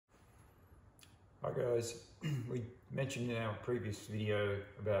Hi guys, we mentioned in our previous video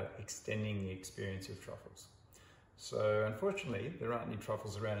about extending the experience of truffles. So unfortunately there aren't any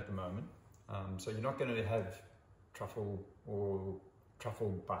truffles around at the moment, so you're not going to have truffle or truffle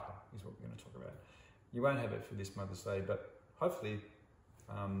butter is what we're going to talk about. You won't have it for this Mother's Day, but hopefully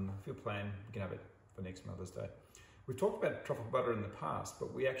if you plan, you can have it for next Mother's Day. We've talked about truffle butter in the past,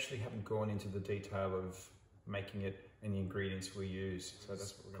 but we actually haven't gone into the detail of making it and the ingredients we use. So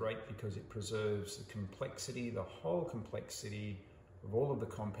that's great because it preserves the complexity, the whole complexity of all of the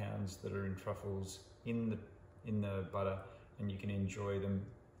compounds that are in truffles in the butter, and you can enjoy them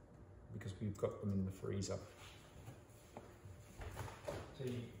because we've got them in the freezer. So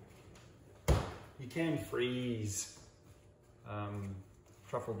you can freeze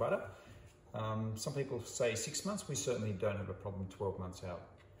truffle butter. Some people say 6 months. We certainly don't have a problem 12 months out.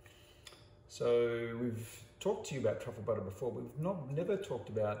 So we've talked to you about truffle butter before. We've never talked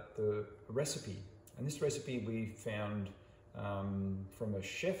about the recipe. And this recipe we found from a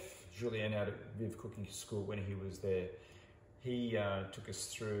chef, Julien, out at Viv Cooking School when he was there. He took us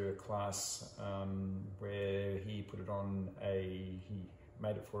through a class where he put it on he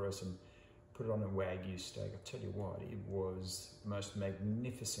made it for us and put it on a Wagyu steak. I'll tell you what, it was the most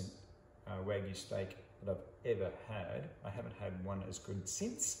magnificent Wagyu steak that I've ever had. I haven't had one as good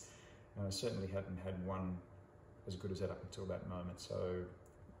since. And I certainly haven't had one as good as that up until that moment. So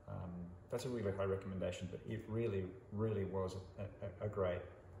that's a really high recommendation, but it really, really was a great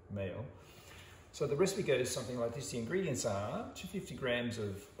meal. So the recipe goes something like this. The ingredients are 250 grams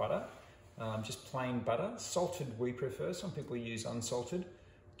of butter, just plain butter. Salted we prefer. Some people use unsalted.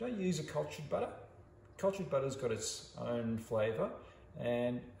 Don't use a cultured butter. Cultured butter's got its own flavour.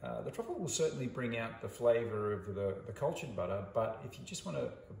 And the truffle will certainly bring out the flavour of the cultured butter, but if you just want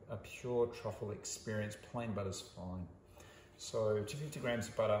a pure truffle experience, plain butter's fine. So 250 grams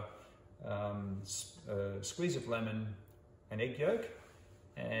of butter, a squeeze of lemon, an egg yolk,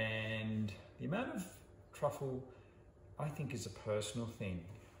 and the amount of truffle I think is a personal thing.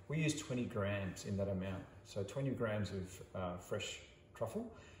 We use 20 grams in that amount, so 20 grams of fresh truffle.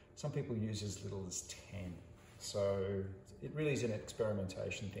 Some people use as little as 10. So it really is an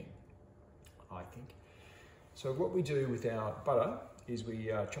experimentation thing, I think. So what we do with our butter is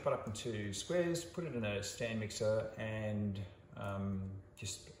we chop it up into squares, put it in a stand mixer, and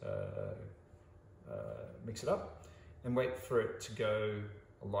just mix it up and wait for it to go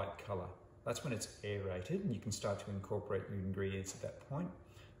a light colour. That's when it's aerated, and you can start to incorporate your ingredients at that point.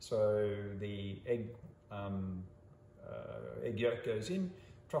 So the egg yolk goes in,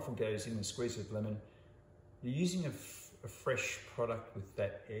 truffle goes in, a squeeze of lemon. You're using a fresh product with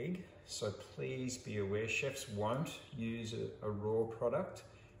that egg, so please be aware, chefs won't use a raw product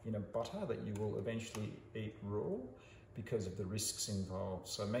in a butter that you will eventually eat raw because of the risks involved.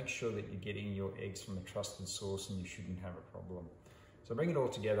 So make sure that you're getting your eggs from a trusted source and you shouldn't have a problem. So bring it all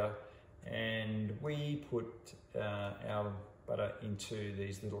together, and we put our butter into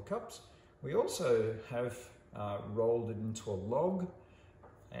these little cups. We also have rolled it into a log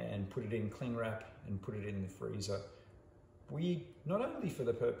and put it in cling wrap and put it in the freezer. We, not only for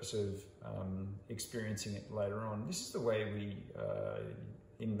the purpose of experiencing it later on, this is the way we,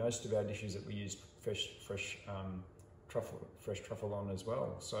 in most of our dishes that we use fresh truffle on as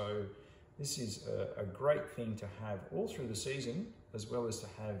well. So this is a great thing to have all through the season, as well as to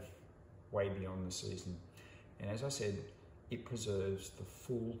have way beyond the season. And as I said, it preserves the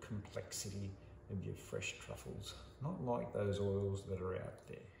full complexity of your fresh truffles, not like those oils that are out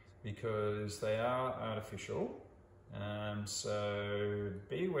there, because they are artificial. So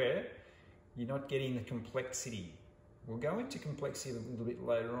be aware, you're not getting the complexity. We'll go into complexity a little bit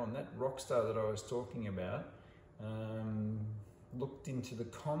later on. That rock star that I was talking about looked into the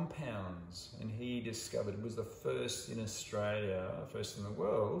compounds, and he discovered, it was the first in Australia, first in the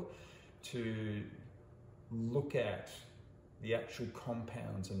world, to look at the actual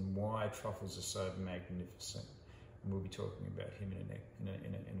compounds and why truffles are so magnificent. And we'll be talking about him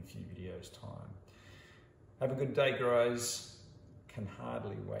in a few videos' time. Have a good day, guys. Can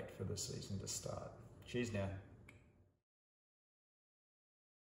hardly wait for the season to start. Cheers now.